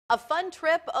A fun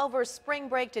trip over spring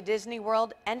break to Disney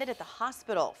World ended at the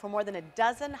hospital for more than a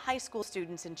dozen high school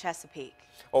students in Chesapeake.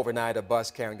 Overnight, a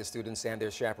bus carrying the students and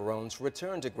their chaperones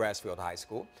returned to Grassfield High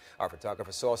School. Our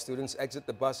photographer saw students exit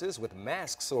the buses with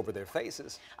masks over their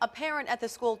faces. A parent at the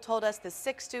school told us the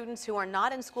 6 students who are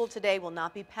not in school today will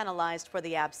not be penalized for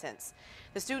the absence.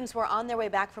 The students were on their way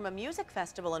back from a music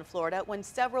festival in Florida when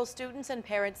several students and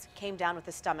parents came down with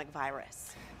the stomach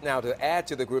virus. Now, to add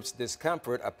to the group's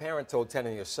discomfort, a parent told 10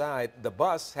 on Your Side the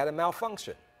bus had a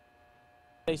malfunction.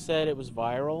 They said it was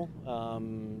viral.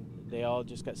 They all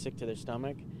just got sick to their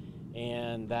stomach,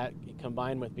 and that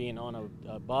combined with being on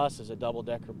a bus as a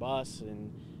double-decker bus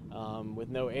and with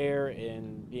no air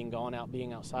and being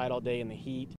outside all day in the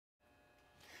heat.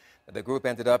 The group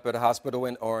ended up at a hospital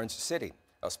in Orange City.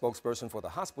 A spokesperson for the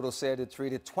hospital said it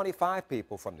treated 25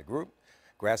 people from the group.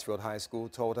 Grassfield High School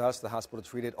told us the hospital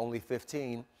treated only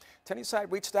 15.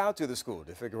 Tennyside reached out to the school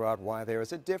to figure out why there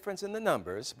is a difference in the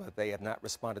numbers, but they have not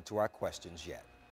responded to our questions yet.